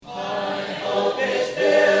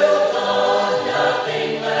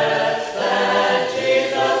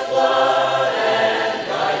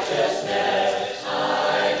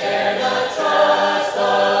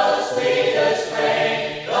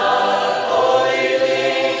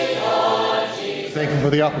thankful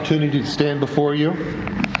for the opportunity to stand before you.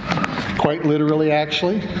 Quite literally,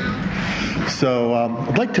 actually. So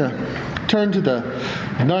I'd like to turn to the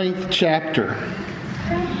 9th chapter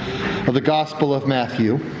of the Gospel of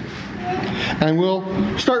Matthew. And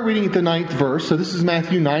we'll start reading at the 9th verse. So this is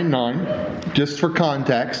Matthew 9:9, just for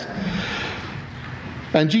context.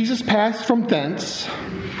 And Jesus passed from thence.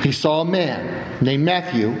 He saw a man named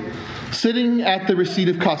Matthew sitting at the receipt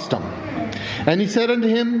of custom. And he said unto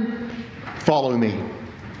him, Follow me.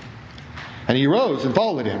 And he rose and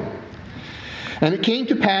followed him. And it came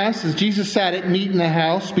to pass, as Jesus sat at meat in the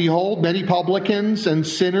house, behold, many publicans and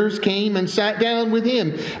sinners came and sat down with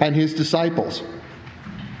him and his disciples.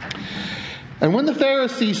 And when the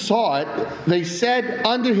Pharisees saw it, they said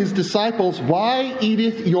unto his disciples, Why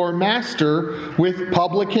eateth your master with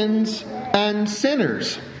publicans and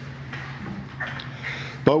sinners?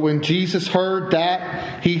 But when Jesus heard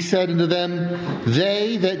that, he said unto them,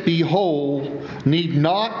 They that be whole need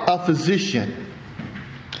not a physician,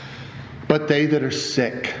 but they that are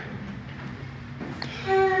sick.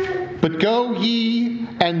 But go ye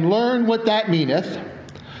and learn what that meaneth.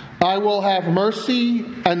 I will have mercy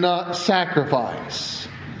and not sacrifice.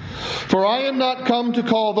 For I am not come to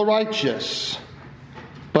call the righteous,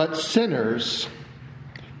 but sinners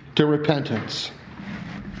to repentance.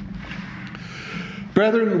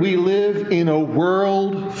 Brethren, we live in a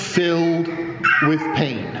world filled with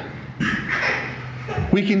pain.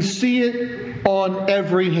 We can see it on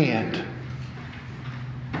every hand.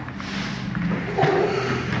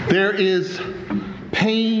 There is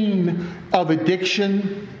pain of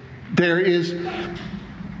addiction. There is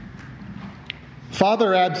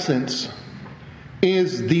father absence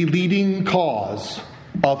is the leading cause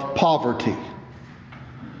of poverty.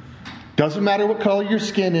 Doesn't matter what color your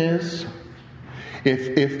skin is.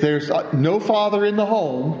 If there's no father in the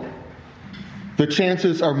home, the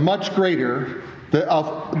chances are much greater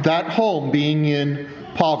of that home being in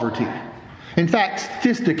poverty. In fact,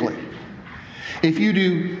 statistically, if you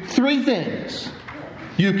do 3 things,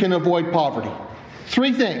 you can avoid poverty.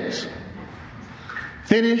 3 things.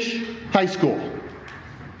 Finish high school.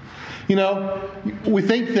 You know, we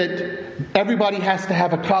think that everybody has to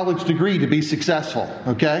have a college degree to be successful,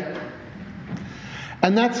 okay?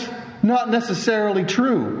 And that's not necessarily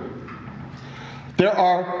true. There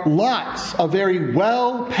are lots of very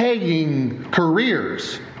well-paying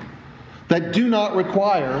careers that do not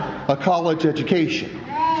require a college education.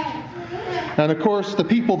 And of course, the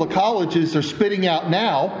people the colleges are spitting out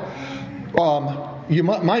now, you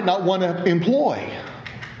might not want to employ.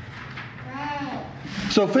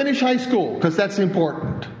 So finish high school, because that's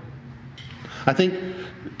important. I think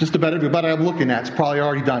just about everybody I'm looking at has probably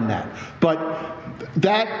already done that. But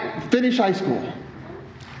finish high school.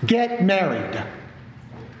 Get married.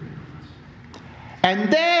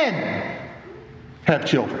 And then have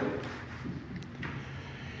children.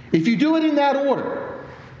 If you do it in that order.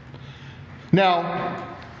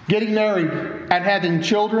 Now, getting married and having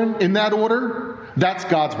children in that order, that's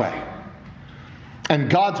God's way. And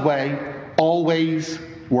God's way always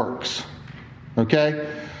works.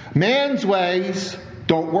 Okay? Man's ways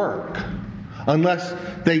don't work unless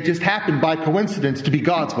they just happen by coincidence to be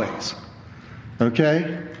God's ways.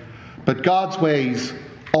 Okay? But God's ways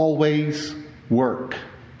always work.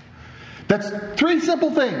 That's 3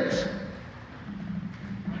 simple things.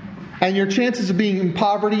 And your chances of being in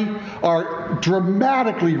poverty are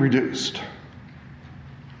dramatically reduced.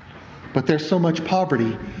 But there's so much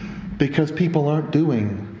poverty because people aren't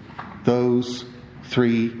doing those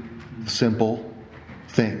 3 simple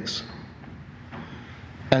things.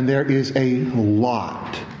 And there is a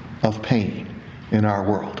lot of pain in our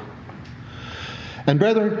world. And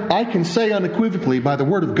brethren, I can say unequivocally by the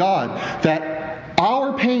Word of God that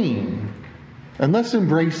our pain, and let's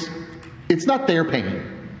embrace, it's not their pain.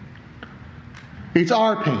 It's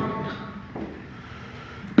our pain.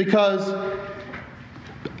 Because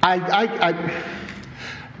I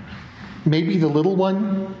maybe the little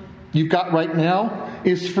one you've got right now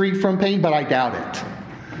is free from pain, but I doubt it.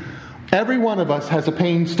 Every one of us has a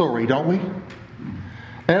pain story, don't we?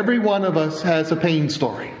 Every one of us has a pain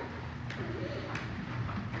story.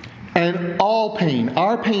 And all pain,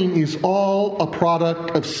 our pain is all a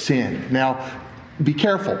product of sin. Now, be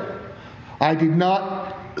careful. I did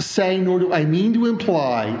not say, nor do I mean to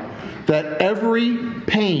imply, that every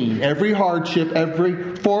pain, every hardship,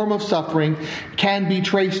 every form of suffering can be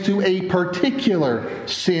traced to a particular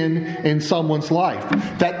sin in someone's life.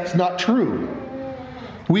 That's not true.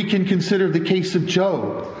 We can consider the case of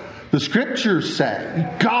Job. The Scriptures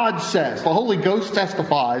say, God says, the Holy Ghost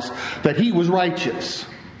testifies that he was righteous.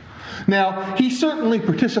 Now, he certainly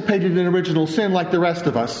participated in original sin like the rest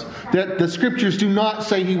of us. That the Scriptures do not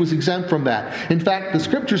say he was exempt from that. In fact, the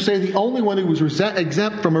Scriptures say the only one who was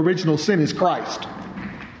exempt from original sin is Christ.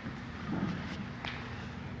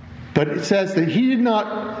 But it says that he did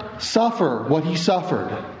not suffer what he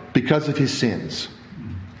suffered because of his sins.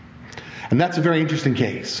 And that's a very interesting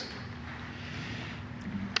case.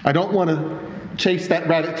 I don't want to chase that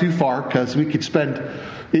rabbit too far because we could spend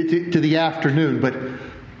it to the afternoon. But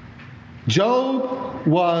Job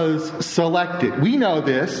was selected. We know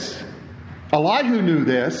this. Elihu knew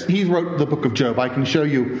this. He wrote the book of Job. I can show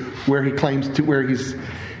you where he claims to,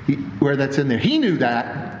 where that's in there. He knew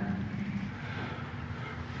that.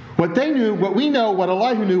 What they knew, what we know, what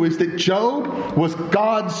Elihu knew is that Job was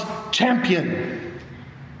God's champion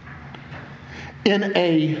in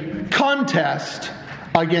a contest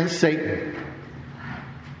against Satan.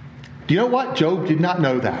 Do you know what? Job did not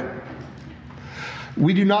know that.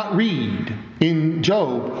 We do not read in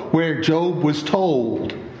Job where Job was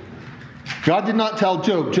told. God did not tell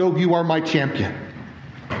Job, Job, you are my champion.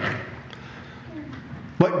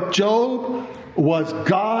 But Job was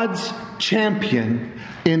God's champion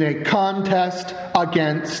in a contest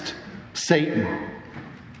against Satan.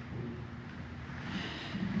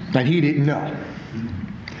 And he didn't know.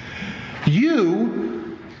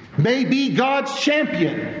 You may be God's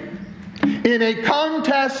champion in a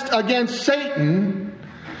contest against Satan,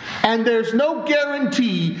 and there's no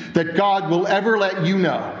guarantee that God will ever let you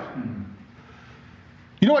know.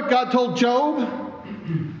 You know what God told Job?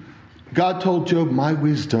 God told Job, my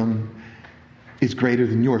wisdom is greater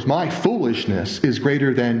than yours. My foolishness is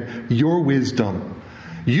greater than your wisdom.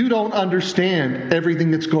 You don't understand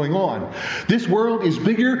everything that's going on. This world is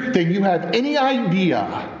bigger than you have any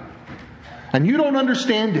idea. And you don't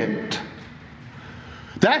understand it.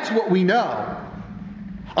 That's what we know.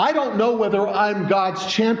 I don't know whether I'm God's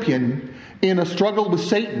champion in a struggle with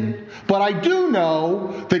Satan, but I do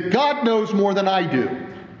know that God knows more than I do.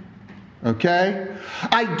 Okay?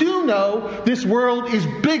 I do know this world is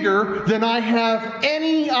bigger than I have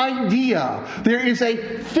any idea. There is a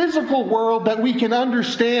physical world that we can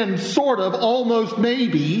understand, sort of, almost,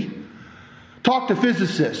 maybe. Talk to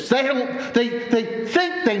physicists. They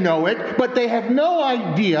think they know it, but they have no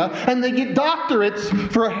idea, and they get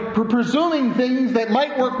doctorates for presuming things that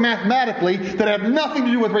might work mathematically that have nothing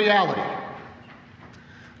to do with reality.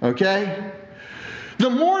 Okay? The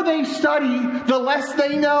more they study, the less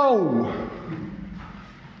they know.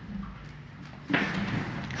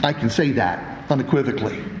 I can say that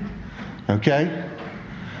unequivocally. Okay?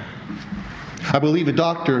 I believe a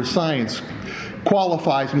doctor of science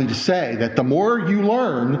qualifies me to say that the more you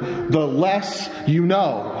learn, the less you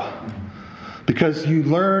know. Because you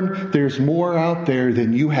learn there's more out there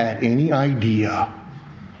than you had any idea.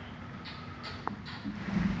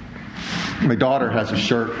 My daughter has a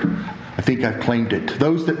shirt. I think I've claimed it.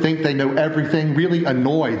 Those that think they know everything really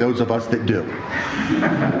annoy those of us that do.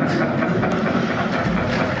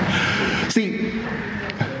 See,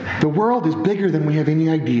 the world is bigger than we have any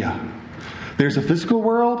idea. There's a physical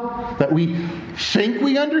world that we think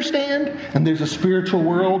we understand, and there's a spiritual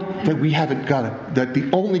world that we haven't got it. That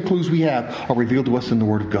the only clues we have are revealed to us in the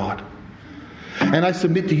Word of God. And I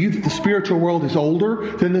submit to you that the spiritual world is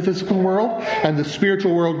older than the physical world, and the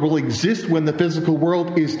spiritual world will exist when the physical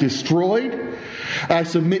world is destroyed. I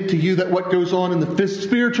submit to you that what goes on in the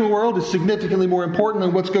spiritual world is significantly more important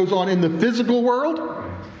than what goes on in the physical world.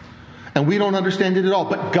 And we don't understand it at all.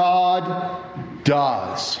 But God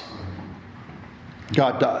does.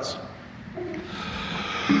 God does.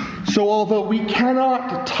 So although we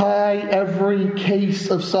cannot tie every case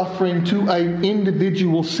of suffering to an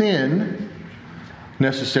individual sin,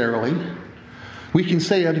 necessarily, we can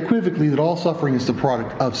say unequivocally that all suffering is the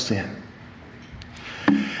product of sin.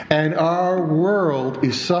 And our world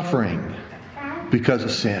is suffering because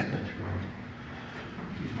of sin.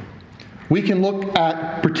 We can look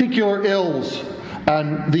at particular ills,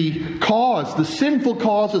 and the sinful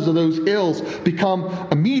causes of those ills become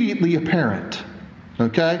immediately apparent.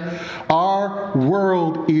 Okay? Our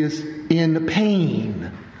world is in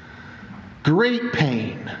pain. Great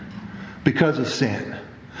pain. Because of sin.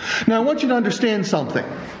 Now I want you to understand something.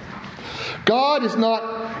 God is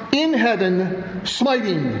not in heaven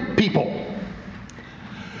smiting people.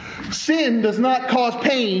 Sin does not cause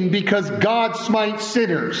pain because God smites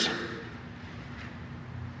sinners.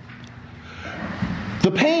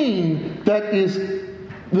 The pain that is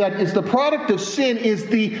the product of sin is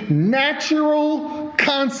the natural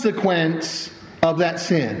consequence of that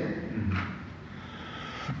sin.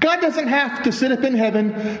 God doesn't have to sit up in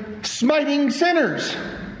heaven smiting sinners.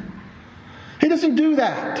 He doesn't do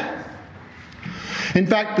that. In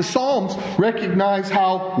fact, the Psalms recognize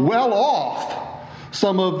how well off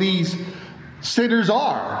some of these sinners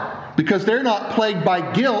are, because they're not plagued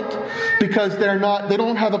by guilt, because they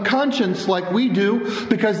don't have a conscience like we do,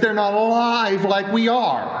 because they're not alive like we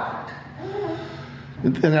are.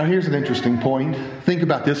 And now here's an interesting point. Think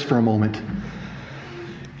about this for a moment.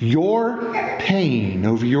 Your pain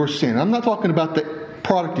over your sin. I'm not talking about the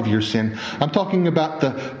product of your sin. I'm talking about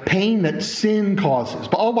the pain that sin causes.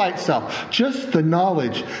 But all by itself, just the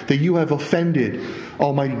knowledge that you have offended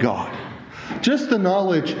Almighty God. Just the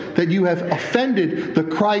knowledge that you have offended the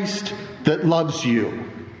Christ that loves you.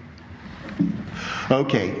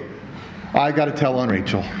 Okay, I got to tell on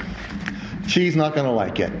Rachel. She's not going to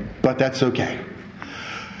like it, but that's okay.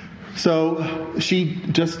 So she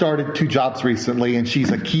just started 2 jobs recently, and she's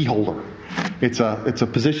a key holder. It's a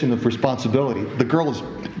position of responsibility. The girl is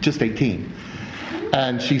just 18.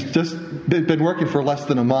 And she's just been working for less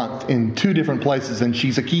than a month in 2 different places, and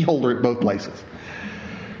she's a key holder at both places.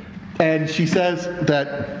 And she says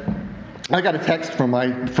that, I got a text from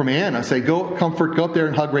Anna, say, go up there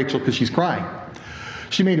and hug Rachel because she's crying.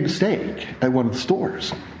 She made a mistake at one of the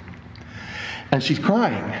stores. And she's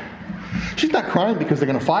crying. She's not crying because they're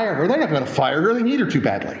going to fire her. They're not going to fire her. They need her too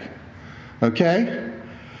badly. Okay?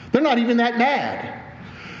 They're not even that mad.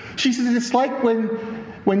 She says, it's like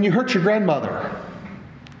when you hurt your grandmother.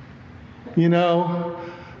 You know,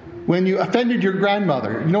 when you offended your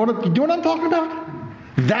grandmother. You know what I'm talking about?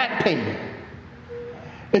 That pain.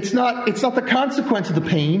 It's not the consequence of the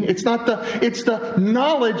pain. It's the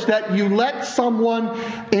knowledge that you let someone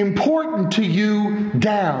important to you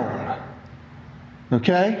down.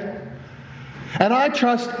 Okay? And I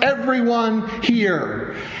trust everyone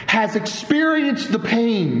here has experienced the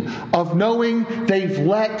pain of knowing they've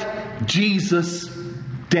let Jesus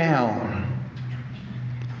down.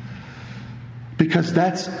 Because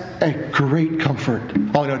that's a great comfort.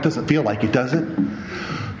 Oh, no, it doesn't feel like it, does it?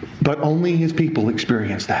 But only His people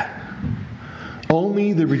experience that.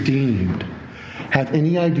 Only the redeemed have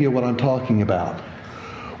any idea what I'm talking about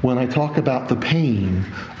when I talk about the pain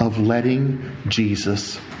of letting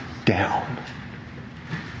Jesus down.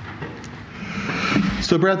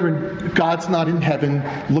 So, brethren, God's not in heaven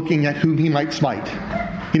looking at whom He might smite.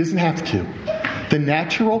 He doesn't have to. The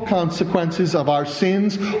natural consequences of our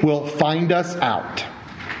sins will find us out.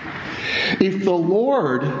 If the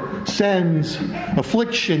Lord sends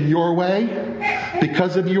affliction your way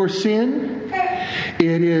because of your sin,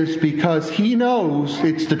 it is because He knows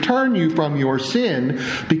it's to turn you from your sin,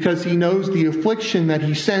 because He knows the affliction that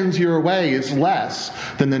He sends your way is less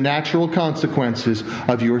than the natural consequences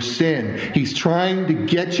of your sin. He's trying to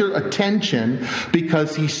get your attention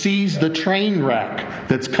because He sees the train wreck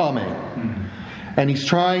that's coming. And He's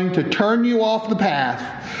trying to turn you off the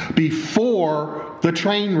path before the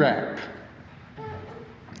train wreck.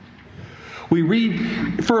 We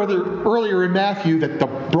read earlier in Matthew that the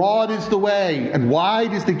broad is the way and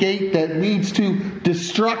wide is the gate that leads to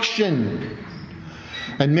destruction,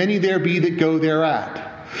 and many there be that go thereat.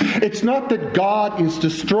 It's not that God is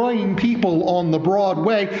destroying people on the broad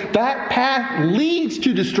way. That path leads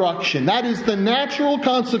to destruction. That is the natural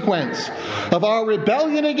consequence of our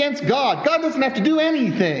rebellion against God. God doesn't have to do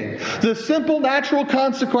anything. The simple natural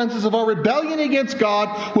consequences of our rebellion against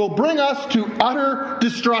God will bring us to utter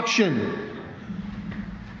destruction.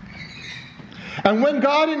 And when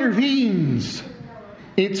God intervenes,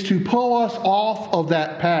 it's to pull us off of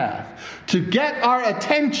that path, to get our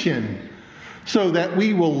attention so that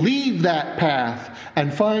we will leave that path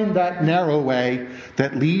and find that narrow way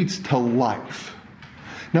that leads to life.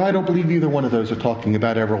 Now, I don't believe either one of those are talking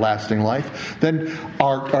about everlasting life. Then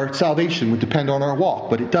our salvation would depend on our walk,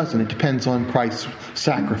 but it doesn't. It depends on Christ's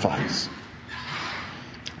sacrifice.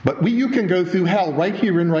 But you can go through hell right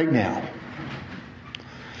here and right now.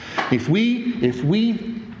 If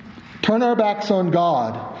we turn our backs on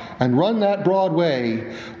God and run that broad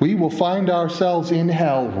way, we will find ourselves in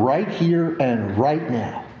hell right here and right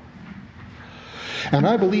now. And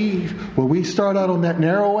I believe when we start out on that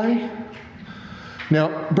narrow way,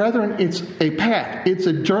 now, brethren, it's a path, it's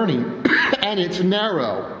a journey, and it's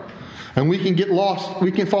narrow. And we can get lost,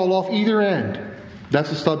 we can fall off either end. That's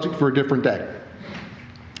a subject for a different day.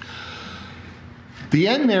 The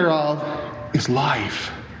end thereof is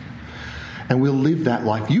life. And we'll live that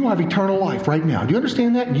life. You have eternal life right now. Do you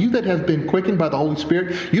understand that? You that have been quickened by the Holy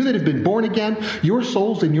Spirit, you that have been born again, your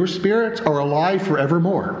souls and your spirits are alive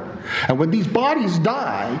forevermore. And when these bodies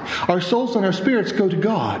die, our souls and our spirits go to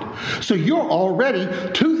God. So you're already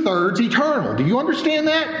 2/3 eternal. Do you understand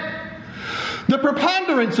that? The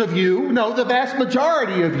preponderance of you, no, the vast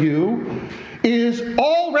majority of you, is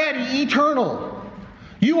already eternal.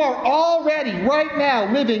 You are already, right now,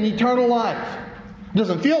 living eternal life. It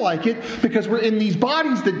doesn't feel like it because we're in these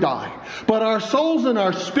bodies that die. But our souls and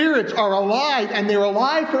our spirits are alive, and they're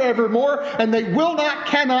alive forevermore, and they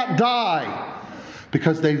cannot die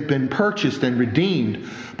because they've been purchased and redeemed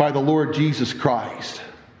by the Lord Jesus Christ.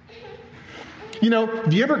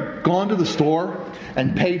 Have you ever gone to the store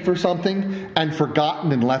and paid for something and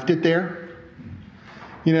forgotten and left it there?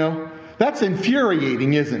 That's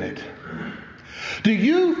infuriating, isn't it? Do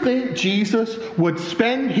you think Jesus would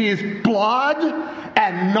spend his blood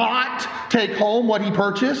and not take home what he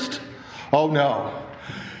purchased? Oh no.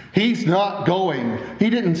 He's not going. He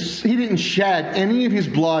didn't shed any of his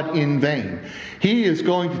blood in vain. He is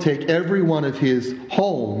going to take every one of his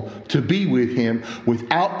home to be with him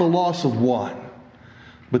without the loss of one.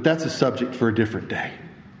 But that's a subject for a different day.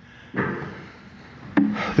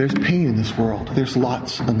 There's pain in this world. There's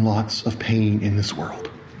lots and lots of pain in this world.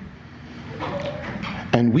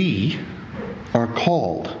 And we are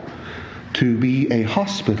called to be a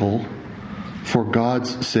hospital for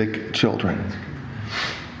God's sick children.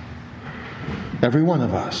 Every one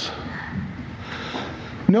of us.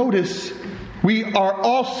 Notice, we are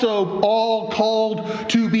also all called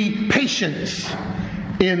to be patients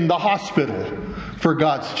in the hospital for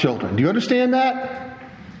God's children. Do you understand that?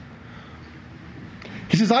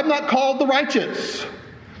 He says, I'm not called the righteous.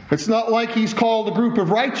 It's not like he's called a group of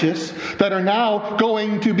righteous that are now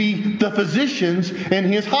going to be the physicians in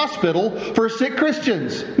his hospital for sick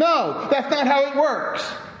Christians. No, that's not how it works.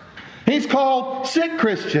 He's called sick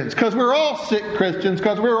Christians because we're all sick Christians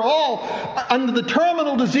because we're all under the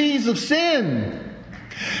terminal disease of sin.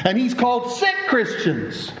 And he's called sick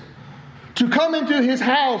Christians to come into his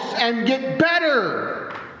house and get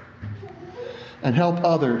better and help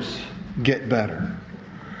others get better.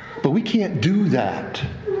 But we can't do that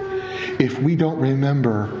if we don't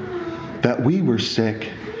remember that we were sick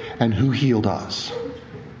and who healed us.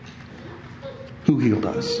 Who healed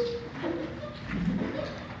us?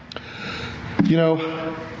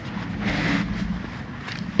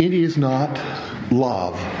 It is not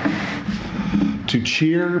love to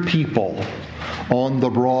cheer people on the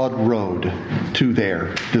broad road to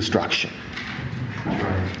their destruction.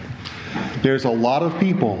 There's a lot of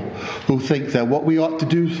people who think that what we ought to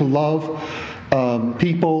do to love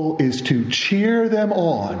people is to cheer them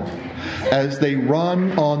on as they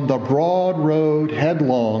run on the broad road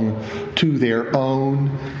headlong to their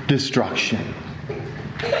own destruction.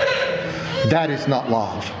 That is not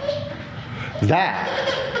love. That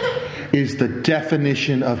is the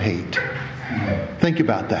definition of hate. Think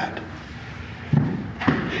about that.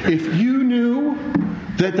 If you knew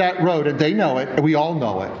that road, and they know it, and we all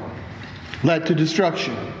know it, led to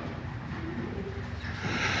destruction.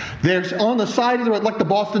 There's on the side of the road, like the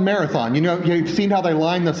Boston Marathon. You've seen how they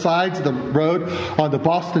line the sides of the road on the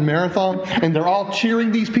Boston Marathon, and they're all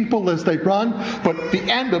cheering these people as they run. But the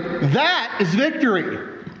end of that is victory.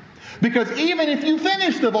 Because even if you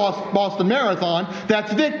finish the Boston Marathon,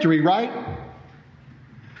 that's victory, right?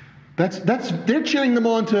 They're cheering them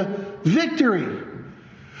on to victory.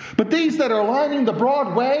 But these that are lining the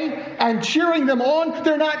broad way and cheering them on,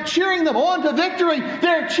 they're not cheering them on to victory.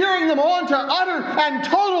 They're cheering them on to utter and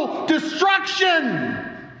total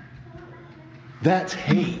destruction. That's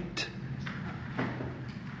hate.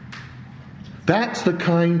 That's the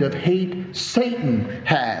kind of hate Satan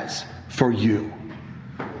has for you.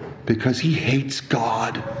 Because he hates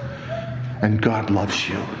God and God loves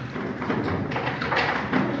you.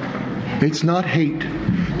 It's not hate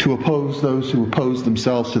to oppose those who oppose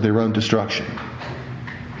themselves to their own destruction.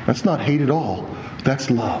 That's not hate at all.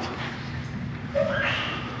 That's love.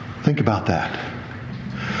 Think about that.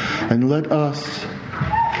 And let us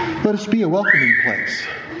be a welcoming place.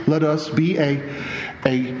 Let us be a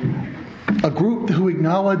group who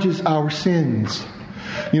acknowledges our sins.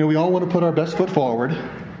 We all want to put our best foot forward.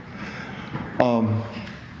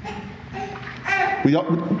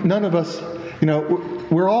 None of us,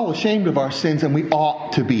 we're all ashamed of our sins, and we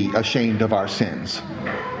ought to be ashamed of our sins.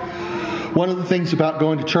 One of the things about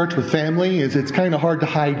going to church with family is it's kind of hard to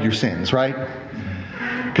hide your sins, right?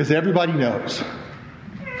 Because everybody knows.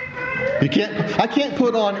 I can't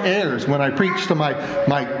put on airs when I preach to my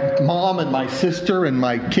mom and my sister and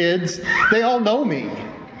my kids. They all know me,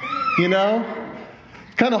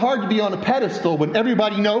 It's kind of hard to be on a pedestal when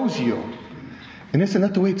everybody knows you. And isn't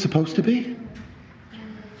that the way it's supposed to be?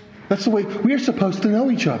 That's the way we're supposed to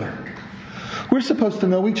know each other. We're supposed to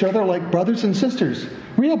know each other like brothers and sisters,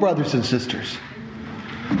 real brothers and sisters.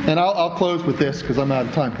 And I'll close with this because I'm out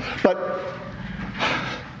of time. But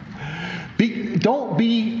don't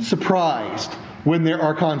be surprised when there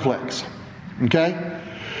are conflicts. Okay?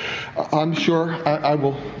 I'm sure I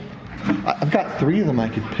will. I've got 3 of them I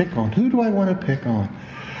could pick on. Who do I want to pick on?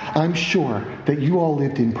 I'm sure that you all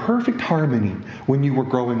lived in perfect harmony when you were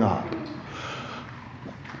growing up.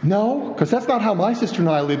 No, because that's not how my sister and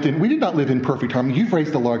I lived in. We did not live in perfect harmony. You've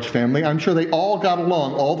raised a large family. I'm sure they all got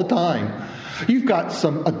along all the time. You've got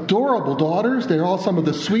some adorable daughters. They're all some of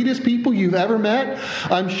the sweetest people you've ever met.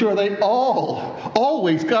 I'm sure they all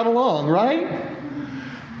always got along, right?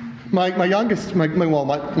 My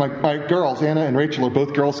girls, Anna and Rachel, are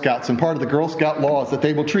both Girl Scouts, and part of the Girl Scout law is that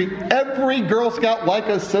they will treat every Girl Scout like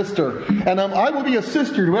a sister. And I will be a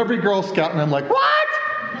sister to every Girl Scout. And I'm like, what?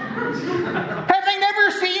 Have they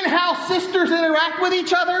never seen how sisters interact with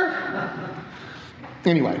each other?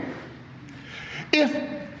 Anyway, if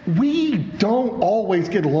we don't always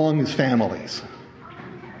get along as families,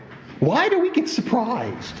 why do we get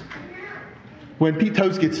surprised when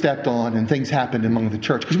toes get stepped on and things happen among the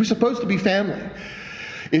church? Because we're supposed to be family.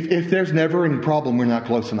 If there's never any problem, we're not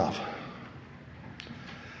close enough.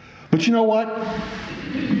 But you know what?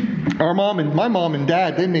 My mom and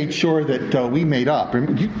dad, they made sure that we made up.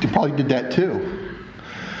 And you probably did that too.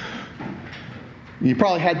 You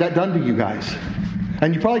probably had that done to you guys.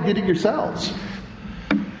 And you probably did it yourselves.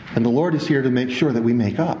 And the Lord is here to make sure that we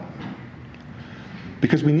make up.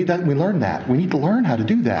 Because we need that, we learn that. We need to learn how to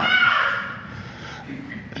do that.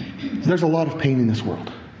 There's a lot of pain in this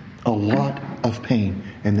world. A lot of pain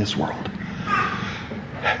in this world.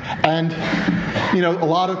 And, a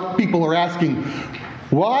lot of people are asking,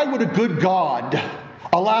 why would a good God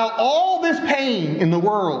allow all this pain in the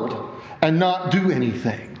world and not do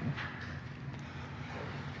anything?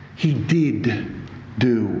 He did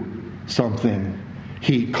do something.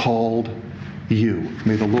 He called you.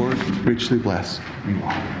 May the Lord richly bless you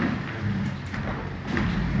all.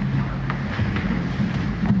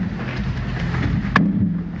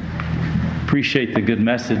 Appreciate the good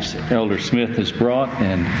message Elder Smith has brought,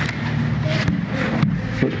 and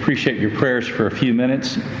appreciate your prayers for a few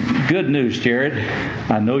minutes. Good news, Jared.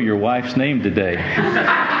 I know your wife's name today.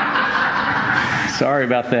 Sorry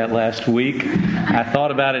about that last week. I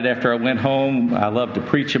thought about it after I went home. I love to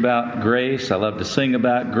preach about grace. I love to sing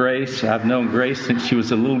about grace. I've known Grace since she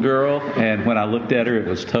was a little girl, and when I looked at her, it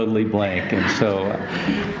was totally blank. And so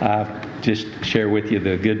I just share with you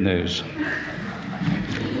the good news.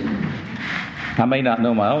 I may not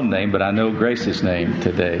know my own name, but I know Grace's name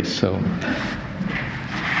today. So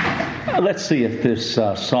let's see if this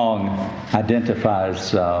song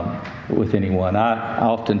identifies with anyone.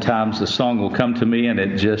 Oftentimes the song will come to me and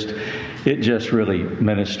it just really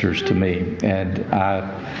ministers to me. And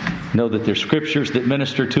I know that there's scriptures that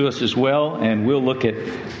minister to us as well, and we'll look at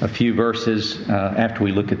a few verses after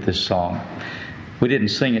we look at this song. We didn't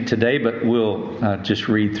sing it today, but we'll just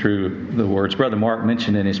read through the words. Brother Mark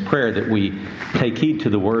mentioned in his prayer that we take heed to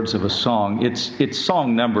the words of a song. It's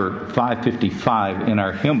song number 555 in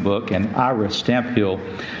our hymn book, and Ira Stamphill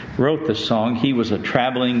wrote the song. He was a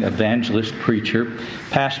traveling evangelist preacher,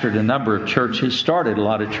 pastored a number of churches, started a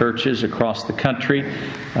lot of churches across the country,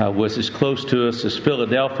 was as close to us as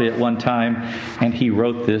Philadelphia at one time, and he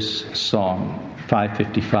wrote this song,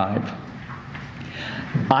 555.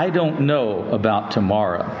 I don't know about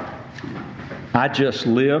tomorrow. I just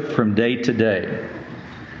live from day to day.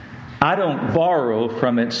 I don't borrow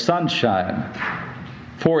from its sunshine,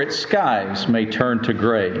 for its skies may turn to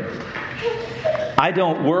gray. I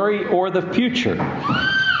don't worry o'er the future,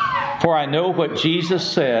 for I know what Jesus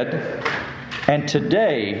said, and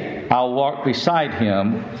today I'll walk beside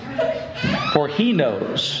Him, for He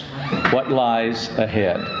knows what lies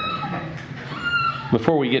ahead.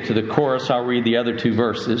 Before we get to the chorus, I'll read the other two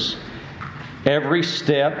verses. Every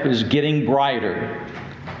step is getting brighter.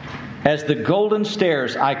 As the golden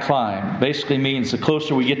stairs I climb, basically means the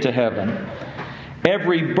closer we get to heaven.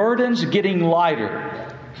 Every burden's getting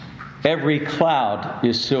lighter. Every cloud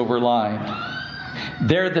is silver lined.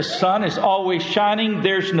 There the sun is always shining.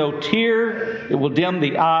 There's no tear that will dim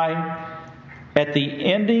the eye. At the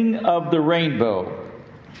ending of the rainbow,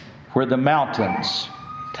 where the mountains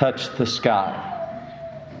touch the sky.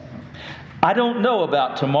 I don't know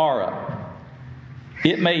about tomorrow.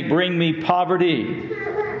 It may bring me poverty.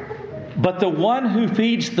 But the one who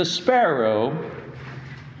feeds the sparrow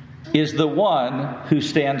is the one who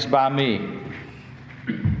stands by me.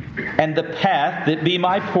 And the path that be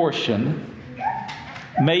my portion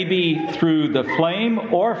may be through the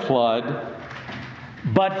flame or flood,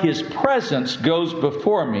 but His presence goes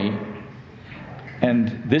before me.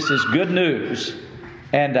 And this is good news.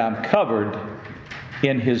 And I'm covered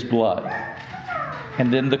in His blood.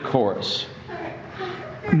 And then the chorus.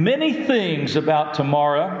 Many things about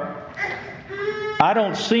tomorrow I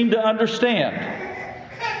don't seem to understand.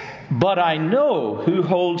 But I know who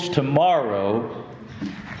holds tomorrow,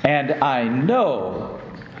 and I know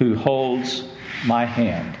who holds my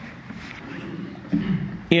hand.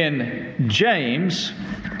 In James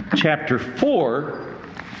chapter 4,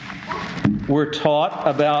 we're taught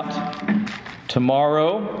about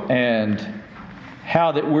tomorrow and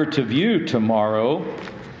how that we're to view tomorrow,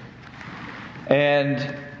 and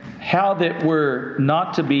how that we're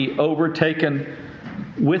not to be overtaken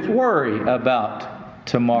with worry about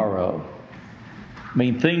tomorrow. I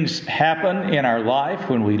mean, things happen in our life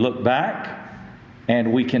when we look back,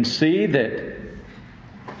 and we can see that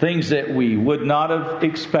things that we would not have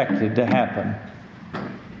expected to happen.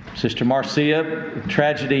 Sister Marcia, the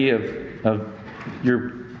tragedy of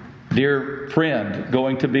your dear friend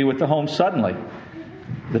going to be with the home suddenly.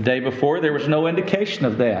 The day before, there was no indication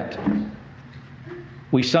of that.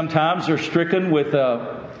 We sometimes are stricken with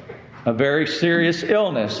a very serious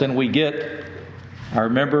illness, and I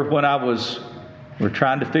remember when we're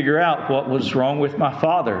trying to figure out what was wrong with my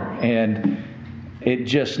father, and it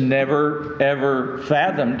just never, ever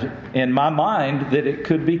fathomed in my mind that it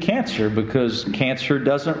could be cancer, because cancer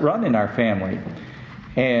doesn't run in our family.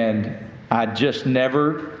 And I just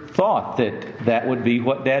never thought that would be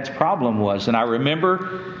what Dad's problem was. And I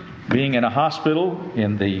remember being in a hospital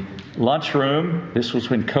in the lunchroom. This was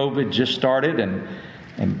when COVID just started,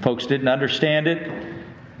 and folks didn't understand it,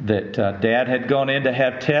 that Dad had gone in to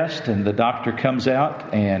have tests, and the doctor comes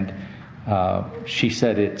out, and she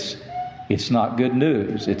said, it's not good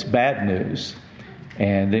news, it's bad news.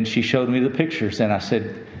 And then she showed me the pictures, and I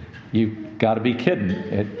said, you've got to be kidding.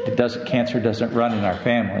 Cancer doesn't run in our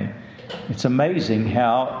family. It's amazing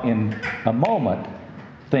how in a moment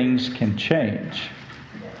things can change.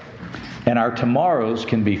 And our tomorrows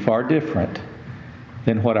can be far different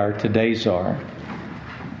than what our todays are.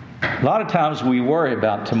 A lot of times we worry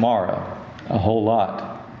about tomorrow a whole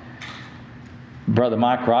lot. Brother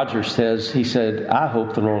Mike Rogers he said, I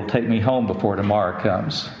hope the Lord will take me home before tomorrow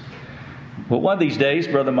comes. But one of these days,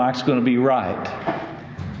 Brother Mike's going to be right.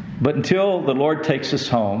 But until the Lord takes us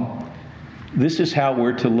home, this is how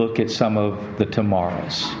we're to look at some of the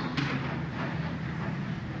tomorrows.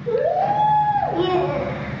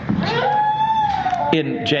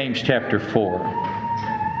 In James chapter 4,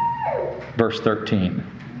 verse 13.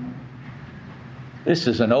 This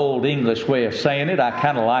is an old English way of saying it. I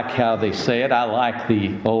kind of like how they say it. I like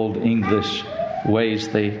the old English ways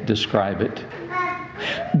they describe it.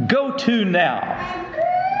 Go to now,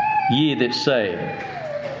 ye that say,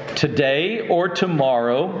 today or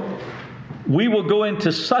tomorrow we will go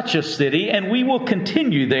into such a city, and we will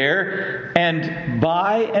continue there and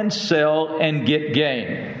buy and sell and get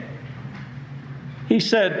gain. He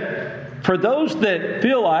said, for those that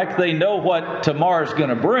feel like they know what tomorrow's going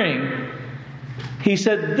to bring, he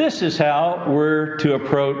said, this is how we're to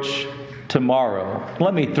approach tomorrow.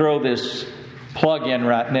 Let me throw this plug in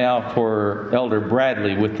right now for Elder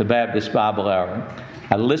Bradley with the Baptist Bible Hour.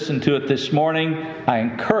 I listened to it this morning. I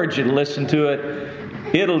encourage you to listen to it.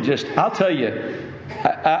 I'll tell you,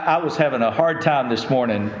 I was having a hard time this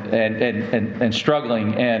morning and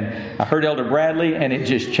struggling, and I heard Elder Bradley, and it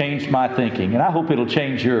just changed my thinking. And I hope it'll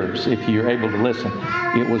change yours if you're able to listen.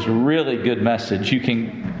 It was a really good message. You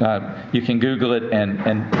can Google it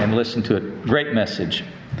and listen to it. Great message.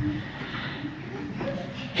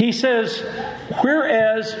 He says,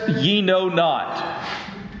 whereas ye know not.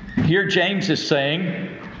 Here James is saying,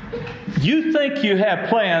 you think you have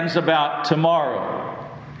plans about tomorrow,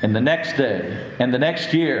 and the next day, and the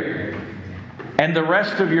next year, and the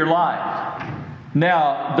rest of your life.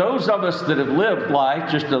 Now, those of us that have lived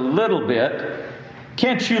life just a little bit,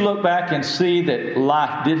 can't you look back and see that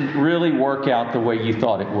life didn't really work out the way you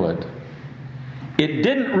thought it would? It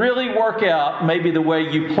didn't really work out maybe the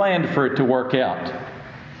way you planned for it to work out.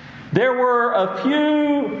 There were a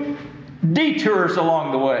few detours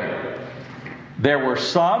along the way. There were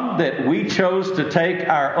some that we chose to take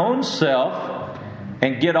our own self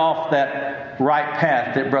and get off that right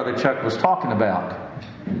path that Brother Chuck was talking about.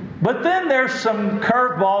 But then there's some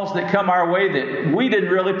curveballs that come our way that we didn't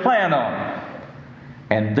really plan on.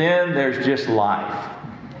 And then there's just life.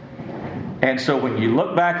 And so when you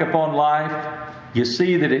look back upon life, you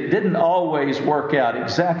see that it didn't always work out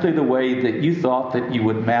exactly the way that you thought that you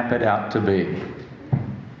would map it out to be.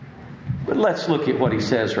 But let's look at what he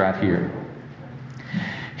says right here.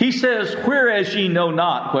 He says, whereas ye know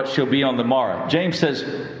not what shall be on the morrow. James says,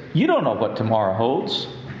 you don't know what tomorrow holds,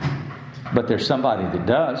 but there's somebody that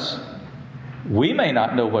does. We may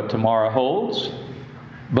not know what tomorrow holds,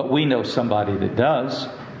 but we know somebody that does.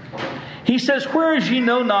 He says, whereas ye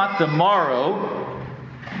know not the morrow,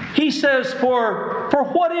 he says, for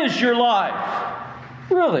what is your life?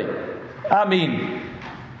 Really? I mean,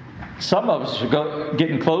 some of us are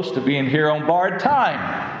getting close to being here on borrowed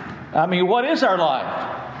time. I mean, what is our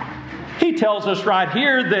life? He tells us right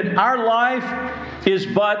here that our life is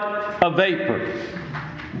but a vapor.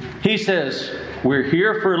 He says, we're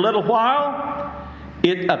here for a little while,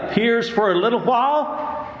 it appears for a little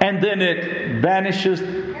while, and then it vanishes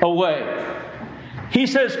away. He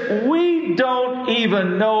says, we don't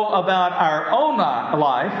even know about our own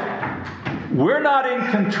life. We're not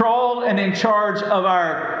in control and in charge of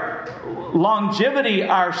our longevity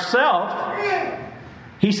ourselves.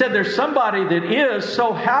 He said there's somebody that is,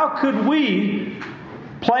 so how could we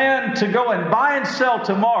plan to go and buy and sell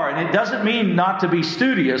tomorrow? And it doesn't mean not to be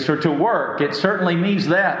studious or to work. It certainly means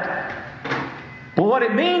that. But what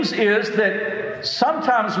it means is that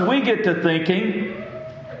sometimes we get to thinking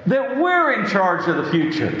that we're in charge of the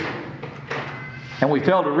future. And we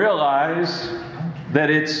fail to realize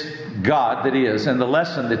that it's God that is. And the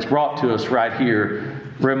lesson that's brought to us right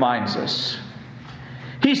here reminds us.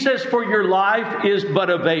 He says, for your life is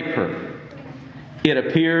but a vapor. It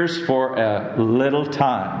appears for a little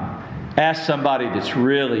time. Ask somebody that's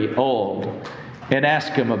really old and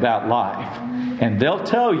ask them about life. And they'll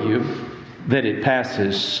tell you that it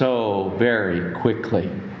passes so very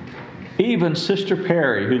quickly. Even Sister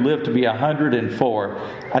Perry, who lived to be 104,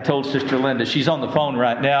 I told Sister Linda, she's on the phone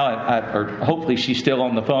right now, or hopefully she's still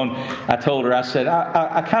on the phone. I told her, I said,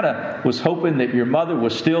 I kind of was hoping that your mother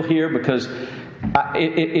was still here, because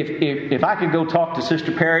if I could go talk to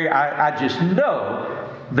Sister Perry, I just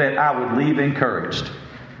know that I would leave encouraged.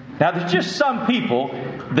 Now, there's just some people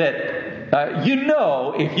that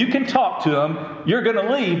if you can talk to them, you're going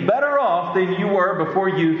to leave better off than you were before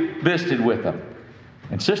you visited with them.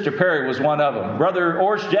 And Sister Perry was one of them. Brother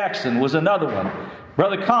Orris Jackson was another one.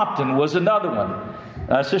 Brother Compton was another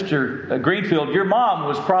one. Sister Greenfield, your mom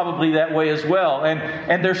was probably that way as well.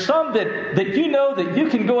 And there's some that you know that you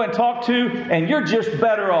can go and talk to, and you're just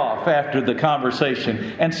better off after the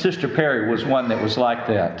conversation. And Sister Perry was one that was like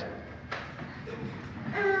that.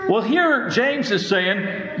 Well, here James is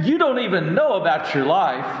saying, you don't even know about your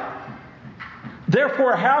life.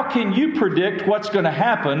 Therefore, how can you predict what's going to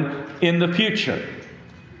happen in the future?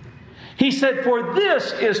 He said, for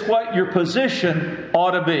this is what your position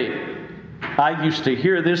ought to be. I used to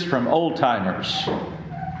hear this from old timers.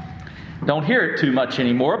 Don't hear it too much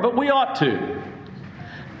anymore, but we ought to.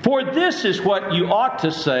 For this is what you ought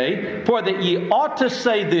to say, for that ye ought to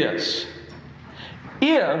say this: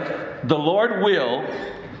 if the Lord will,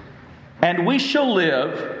 and we shall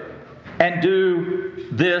live and do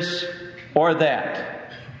this or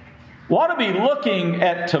that. We ought to be looking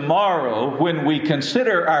at tomorrow when we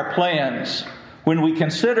consider our plans, when we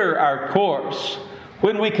consider our course,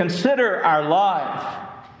 when we consider our life.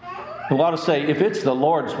 We ought to say, if it's the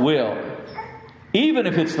Lord's will, even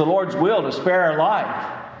if it's the Lord's will to spare our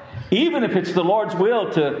life, even if it's the Lord's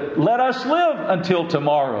will to let us live until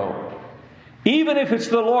tomorrow, even if it's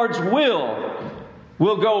the Lord's will,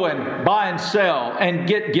 we'll go and buy and sell and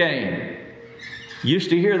get gain.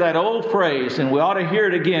 Used to hear that old phrase, and we ought to hear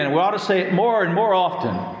it again. We ought to say it more and more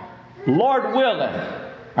often. Lord willing.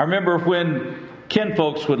 I remember when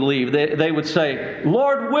kinfolks would leave, they would say,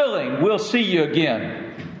 Lord willing, we'll see you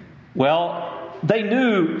again. Well, they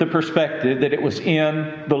knew the perspective that it was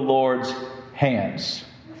in the Lord's hands.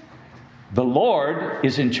 The Lord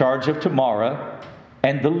is in charge of tomorrow,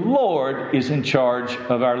 and the Lord is in charge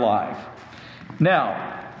of our life.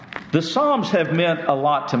 Now, the Psalms have meant a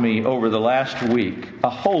lot to me over the last week, a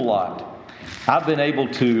whole lot. I've been able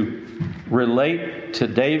to relate to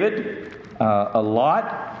David a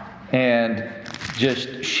lot and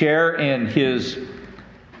just share in his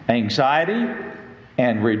anxiety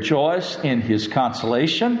and rejoice in his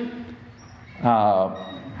consolation.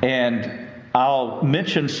 And I'll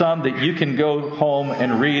mention some that you can go home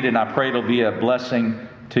and read, and I pray it'll be a blessing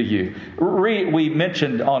to you. We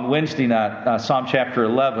mentioned on Wednesday night Psalm chapter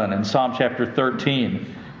 11 and Psalm chapter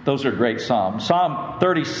 13. Those are great psalms. Psalm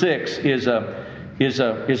 36 is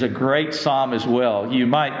a great psalm as well. You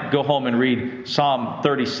might go home and read Psalm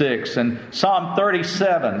 36, and Psalm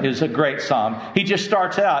 37 is a great psalm. He just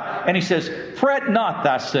starts out and he says, "Fret not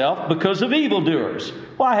thyself because of evildoers."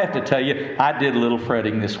 Well, I have to tell you, I did a little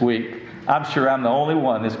fretting this week. I'm sure I'm the only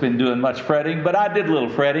one that's been doing much fretting, but I did a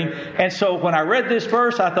little fretting. And so when I read this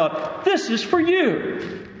verse, I thought, this is for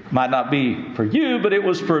you. Might not be for you, but it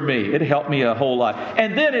was for me. It helped me a whole lot.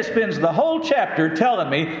 And then it spends the whole chapter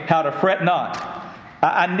telling me how to fret not.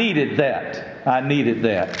 I needed that. I needed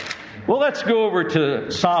that. Well, let's go over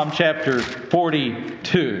to Psalm chapter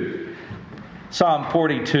 42. Psalm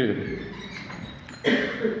 42.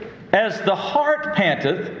 As the hart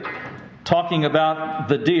panteth talking about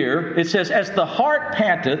the deer. It says, as the hart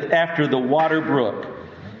panteth after the water brook.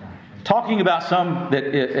 Talking about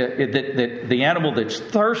that the animal that's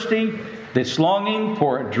thirsty, that's longing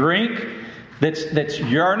for a drink, that's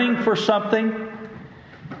yearning for something.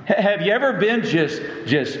 Have you ever been just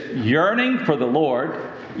yearning for the Lord,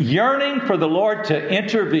 yearning for the Lord to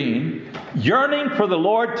intervene, yearning for the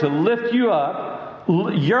Lord to lift you up,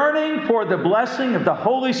 yearning for the blessing of the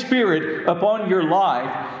Holy Spirit upon your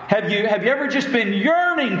life? Have you ever just been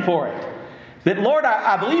yearning for it? That, Lord,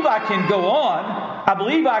 I believe I can go on. I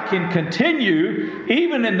believe I can continue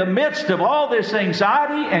even in the midst of all this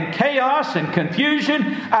anxiety and chaos and confusion.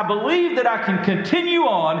 I believe that I can continue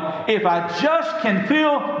on if I just can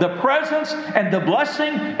feel the presence and the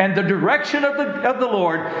blessing and the direction of the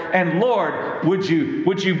Lord. And Lord, would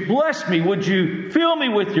you bless me? Would you fill me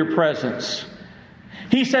with your presence?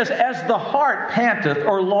 He says, as the hart panteth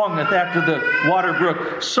or longeth after the water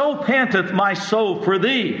brook, so panteth my soul for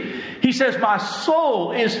thee. He says, my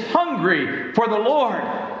soul is hungry for the Lord.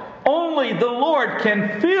 Only the Lord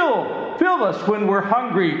can fill us when we're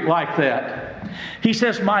hungry like that. He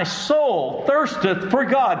says, my soul thirsteth for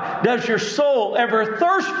God. Does your soul ever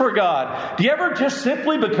thirst for God? Do you ever just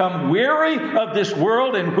simply become weary of this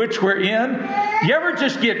world in which we're in? Do you ever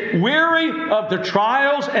just get weary of the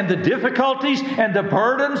trials and the difficulties and the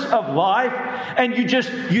burdens of life? And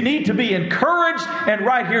you need to be encouraged. And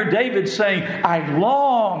right here, David's saying, I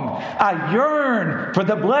long, I yearn for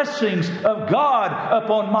the blessings of God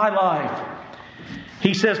upon my life.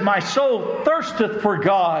 He says, my soul thirsteth for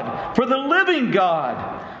God, for the living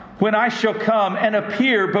God, when I shall come and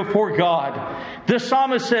appear before God. The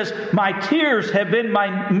psalmist says, my tears have been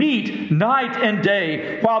my meat night and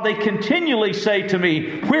day, while they continually say to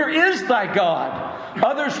me, where is thy God?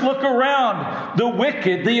 Others look around, the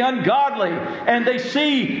wicked, the ungodly, and they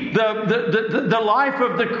see the life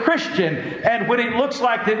of the Christian. And when it looks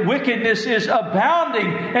like that wickedness is abounding,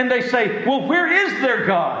 and they say, well, where is their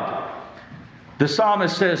God? The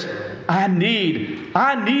psalmist says, I need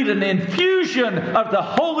an infusion of the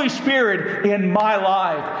Holy Spirit in my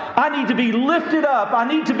life. I need to be lifted up. I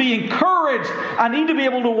need to be encouraged. I need to be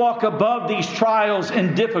able to walk above these trials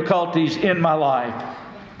and difficulties in my life.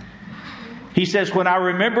 He says, when I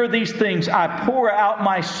remember these things, I pour out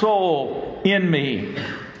my soul in me.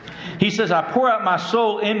 He says, I pour out my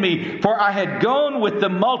soul in me, for I had gone with the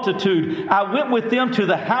multitude. I went with them to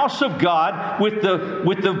the house of God with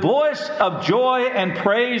the voice of joy and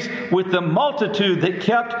praise, with the multitude that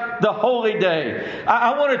kept the holy day.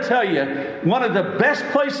 I want to tell you, one of the best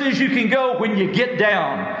places you can go when you get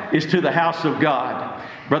down is to the house of God.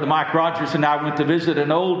 Brother Mike Rogers and I went to visit an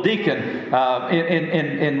old deacon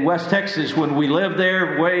in West Texas when we lived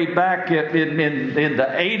there way back in the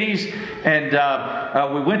 80s.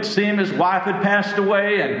 And we went to see him. His wife had passed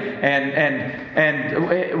away, and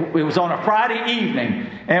it was on a Friday evening.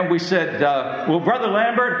 And we said, well, Brother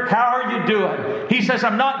Lambert, how are you doing? He says,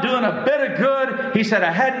 I'm not doing a bit of good. He said,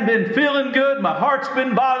 I hadn't been feeling good. My heart's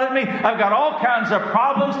been bothering me. I've got all kinds of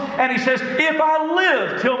problems. And he says, if I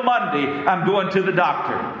live till Monday, I'm going to the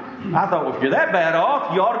doctor. I thought, well, if you're that bad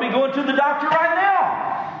off, you ought to be going to the doctor right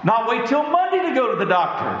now. Not wait till Monday to go to the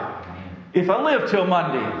doctor. If I live till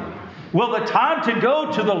Monday. Well, the time to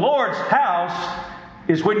go to the Lord's house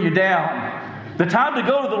is when you're down. The time to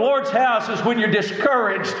go to the Lord's house is when you're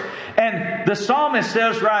discouraged. And the psalmist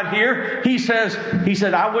says right here, he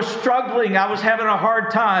said, I was struggling. I was having a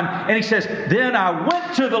hard time. And he says, then I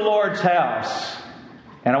went to the Lord's house.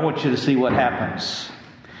 And I want you to see what happens.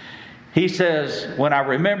 He says, when I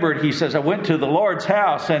remembered, he says, I went to the Lord's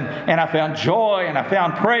house and I found joy and I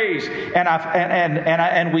found praise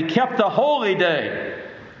and we kept the holy day.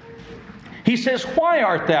 He says, why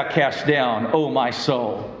art thou cast down, O my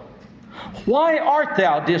soul? Why art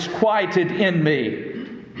thou disquieted in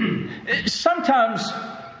me? Sometimes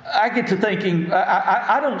I get to thinking,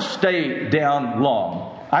 I don't stay down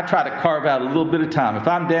long. I try to carve out a little bit of time. If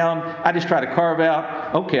I'm down, I just try to carve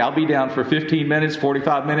out, okay, I'll be down for 15 minutes,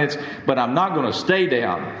 45 minutes, but I'm not going to stay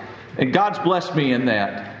down. And God's blessed me in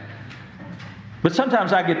that. But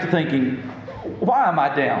sometimes I get to thinking, why am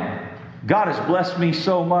I down? God has blessed me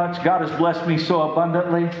so much. God has blessed me so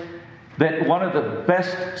abundantly that one of the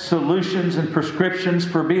best solutions and prescriptions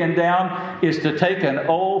for being down is to take an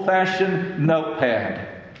old-fashioned notepad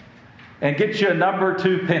and get you a number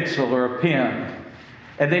 2 pencil or a pen.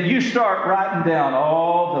 And then you start writing down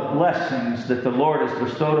all the blessings that the Lord has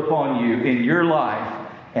bestowed upon you in your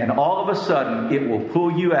life. And all of a sudden, it will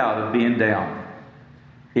pull you out of being down.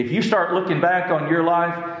 If you start looking back on your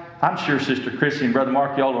life, I'm sure Sister Chrissy and Brother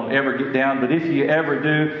Mark, y'all don't ever get down. But if you ever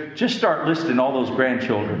do, just start listing all those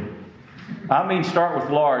grandchildren. I mean, start with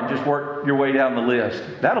Laura and just work your way down the list.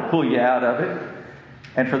 That'll pull you out of it.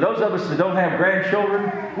 And for those of us that don't have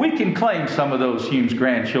grandchildren, we can claim some of those Hume's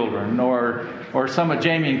grandchildren, or some of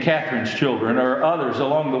Jamie and Catherine's children, or others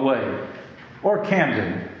along the way. Or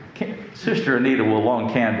Camden. Sister Anita will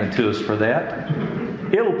loan Camden to us for that.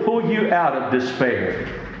 It'll pull you out of despair.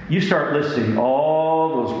 You start listing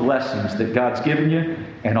all those blessings that God's given you,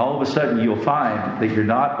 and all of a sudden you'll find that you're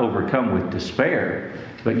not overcome with despair,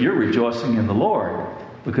 but you're rejoicing in the Lord,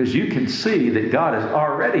 because you can see that God has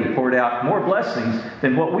already poured out more blessings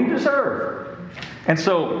than what we deserve. And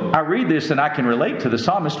so I read this and I can relate to the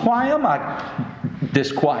psalmist. Why am I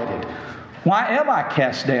disquieted? Why am I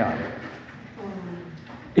cast down?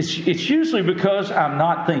 It's usually because I'm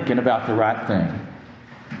not thinking about the right thing.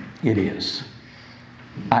 It is.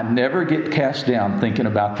 I never get cast down thinking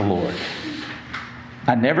about the Lord.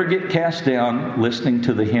 I never get cast down listening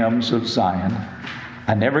to the hymns of Zion.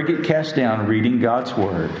 I never get cast down reading God's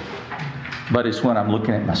Word. But it's when I'm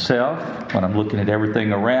looking at myself, when I'm looking at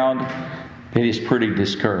everything around, it is pretty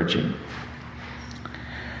discouraging.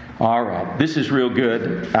 All right, this is real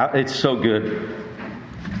good. It's so good.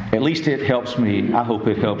 At least it helps me. I hope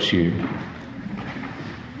it helps you.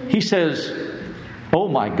 He says, "Oh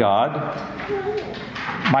my God,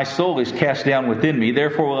 my soul is cast down within me.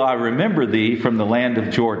 Therefore will I remember thee from the land of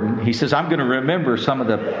Jordan." He says, I'm going to remember some of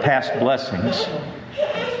the past blessings.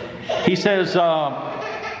 He says,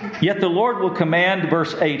 "Yet the Lord will command,"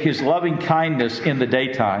 verse 8, "His loving kindness in the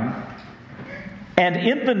daytime, and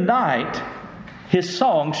in the night His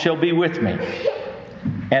song shall be with me,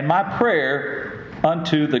 and my prayer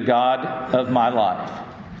unto the God of my life."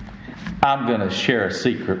 I'm going to share a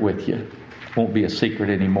secret with you. It won't be a secret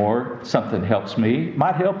anymore. Something helps me.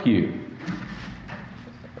 Might help you.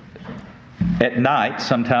 At night,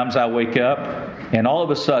 sometimes I wake up and all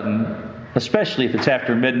of a sudden, especially if it's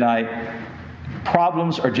after midnight,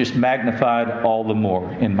 problems are just magnified all the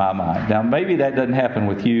more in my mind. Now, maybe that doesn't happen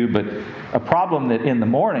with you, but a problem that in the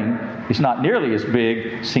morning is not nearly as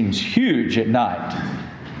big seems huge at night.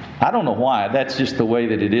 I don't know why. That's just the way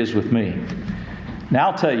that it is with me.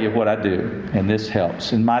 Now I'll tell you what I do, and this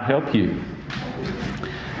helps and might help you.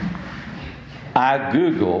 I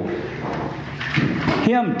Google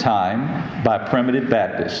Hymn Time by Primitive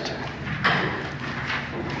Baptist.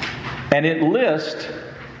 And it lists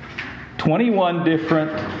 21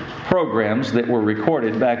 different programs that were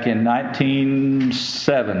recorded back in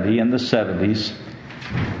 1970, in the 70s.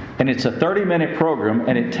 And it's a 30-minute program,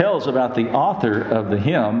 and it tells about the author of the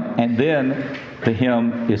hymn, and then the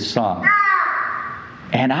hymn is sung.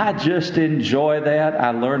 And I just enjoy that.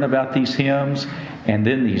 I learn about these hymns, and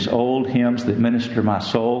then these old hymns that minister my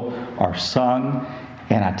soul are sung.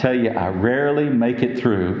 And I tell you, I rarely make it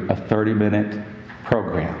through a 30-minute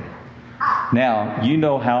program. Now, you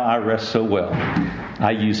know how I rest so well.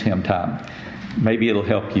 I use Hymn Time. Maybe it'll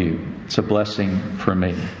help you. It's a blessing for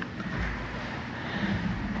me.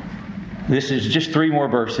 This is just 3 more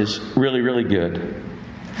verses. Really, really good.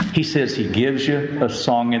 He says He gives you a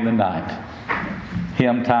song in the night.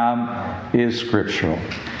 Hymn Time is scriptural.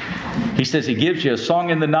 He says He gives you a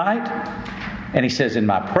song in the night. And He says, "And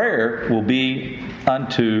my prayer will be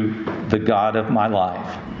unto the God of my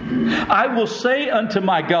life. I will say unto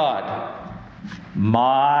my God,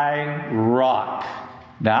 my rock."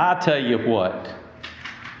 Now, I tell you what.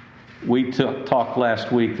 We talked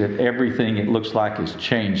last week that everything, it looks like, is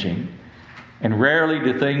changing. And rarely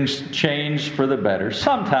do things change for the better.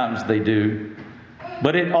 Sometimes they do.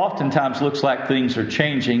 But it oftentimes looks like things are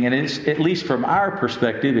changing. And it's, at least from our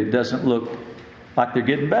perspective, it doesn't look like they're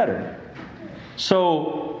getting better.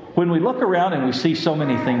 So when we look around and we see so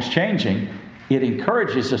many things changing, it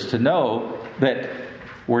encourages us to know that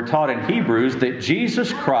we're taught in Hebrews that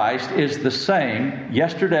Jesus Christ is the same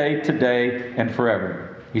yesterday, today, and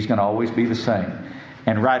forever. He's going to always be the same.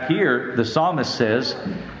 And right here, the psalmist says,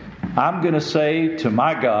 I'm going to say to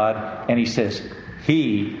my God, and he says,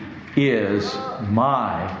 He is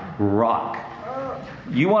my rock.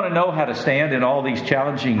 You want to know how to stand in all these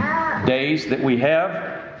challenging days that we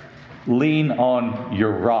have? Lean on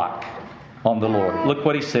your rock, on the Lord. Look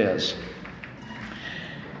what he says.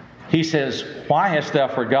 He says, why hast thou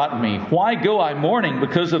forgotten me? Why go I mourning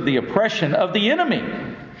because of the oppression of the enemy?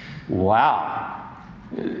 Wow.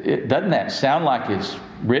 Doesn't that sound like it's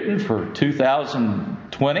written for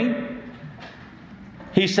 2020?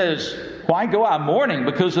 He says, why go I mourning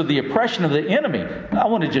because of the oppression of the enemy? I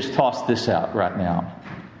want to just toss this out right now.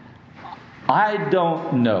 I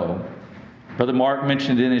don't know. Brother Mark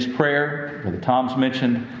mentioned it in his prayer. Brother Tom's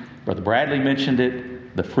mentioned. Brother Bradley mentioned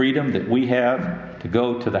it. The freedom that we have. to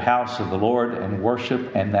go to the house of the Lord and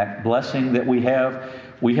worship, and that blessing that we have.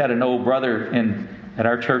 We had an old brother at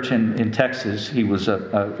our church in Texas. He was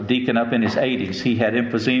a deacon up in his 80s. He had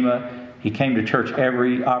emphysema. He came to church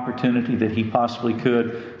every opportunity that he possibly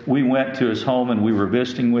could. We went to his home and we were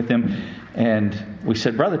visiting with him. And we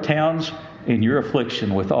said, Brother Towns, in your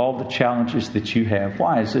affliction, with all the challenges that you have,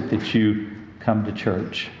 why is it that you come to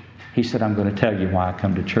church? He said, I'm going to tell you why I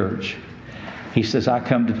come to church. He says, I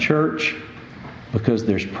come to church because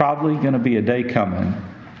there's probably going to be a day coming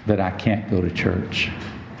that I can't go to church.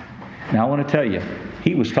 Now, I want to tell you,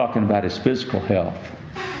 he was talking about his physical health.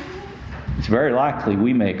 It's very likely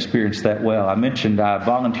we may experience that well. I mentioned I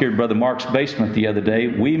volunteered Brother Mark's basement the other day.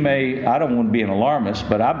 I don't want to be an alarmist,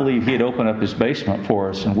 but I believe he'd open up his basement for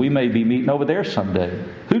us, and we may be meeting over there someday.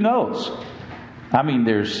 Who knows? I mean,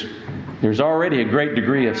 there's already a great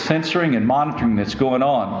degree of censoring and monitoring that's going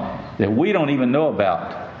on that we don't even know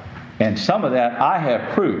about. And some of that I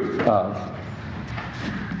have proof of.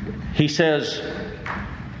 He says,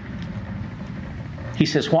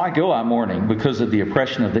 why go I mourning? Because of the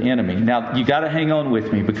oppression of the enemy. Now, you got to hang on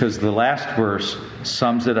with me, because the last verse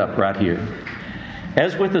sums it up right here.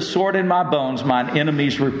 As with a sword in my bones, mine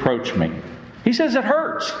enemies reproach me. He says it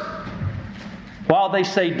hurts. While they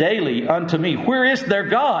say daily unto me, where is their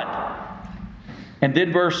God? And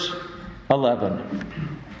then verse 11.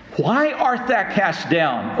 Why art thou cast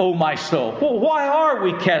down, O my soul? Well, why are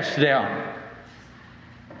we cast down?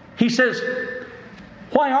 He says,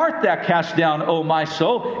 why art thou cast down, O my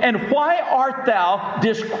soul? And why art thou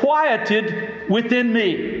disquieted within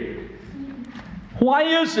me? Why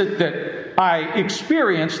is it that I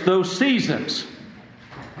experience those seasons?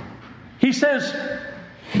 He says,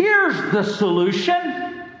 here's the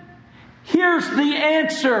solution. Here's the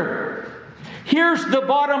answer. Here's the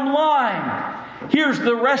bottom line. Here's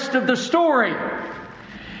the rest of the story.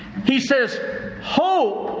 He says,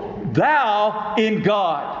 hope thou in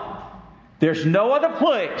God. There's no other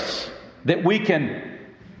place that we can,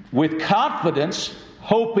 with confidence,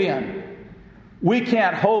 hope in. We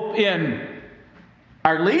can't hope in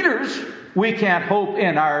our leaders. We can't hope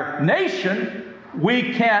in our nation.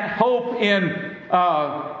 We can't hope in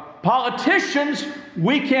politicians.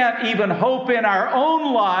 We can't even hope in our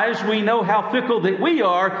own lives. We know how fickle that we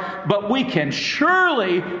are, but we can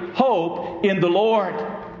surely hope in the Lord.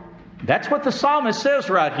 That's what the psalmist says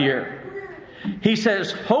right here. He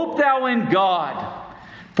says, hope thou in God,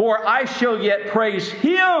 for I shall yet praise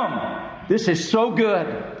Him. This is so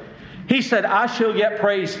good. He said, I shall yet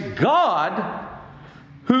praise God,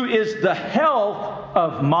 who is the health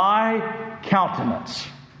of my countenance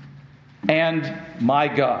and my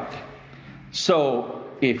God. So,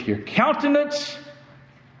 if your countenance,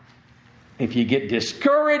 if you get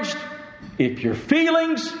discouraged, if your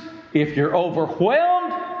feelings, if you're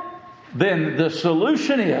overwhelmed, then the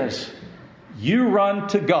solution is you run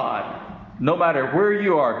to God, no matter where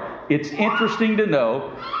you are. It's interesting to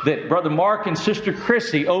know that Brother Mark and Sister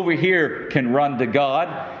Chrissy over here can run to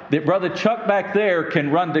God, that Brother Chuck back there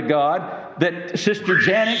can run to God, that Sister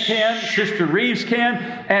Janet can, Sister Reeves can.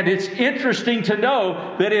 And it's interesting to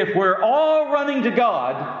know that if we're all running to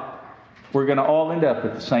God, we're going to all end up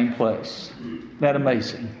at the same place. Isn't that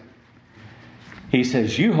amazing? He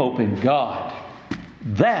says, you hope in God.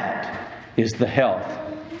 That is the health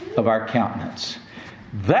of our countenance.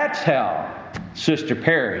 That's how Sister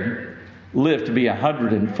Perry lived to be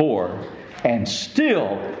 104 and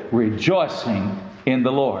still rejoicing in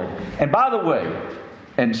the Lord. And by the way,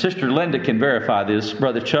 and Sister Linda can verify this,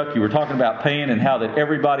 Brother Chuck, you were talking about pain and how that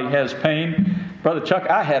everybody has pain. Brother Chuck,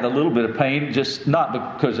 I had a little bit of pain, just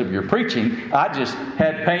not because of your preaching. I just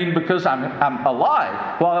had pain because I'm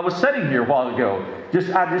alive. While I was sitting here a while ago,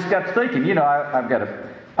 I just got to thinking,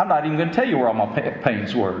 I'm not even going to tell you where all my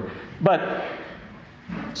pains were. But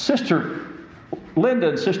Sister Linda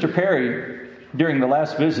and Sister Perry, during the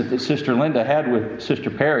last visit that Sister Linda had with Sister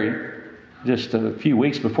Perry, just a few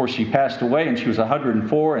weeks before she passed away, and she was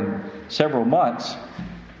 104 and several months,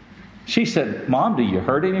 she said, Mom, do you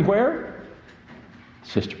hurt anywhere?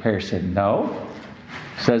 Sister Perry said, no.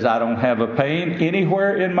 Says, I don't have a pain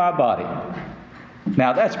anywhere in my body.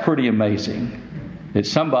 Now, that's pretty amazing that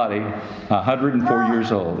somebody 104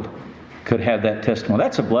 years old could have that testimony.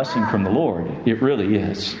 That's a blessing from the Lord. It really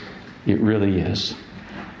is. It really is.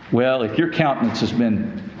 Well, if your countenance has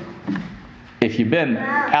been, if you've been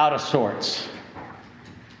out of sorts,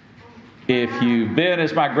 if you've been,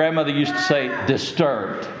 as my grandmother used to say,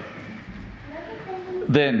 disturbed,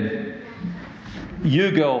 then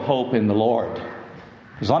you go hope in the Lord.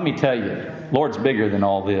 Because let me tell you, Lord's bigger than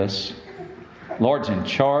all this. Lord's in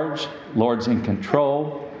charge. Lord's in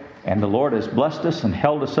control. And the Lord has blessed us and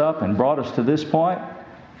held us up and brought us to this point,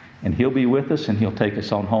 and He'll be with us and He'll take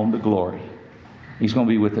us on home to glory. He's going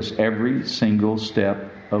to be with us every single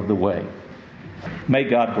step of the way. May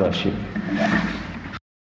God bless you.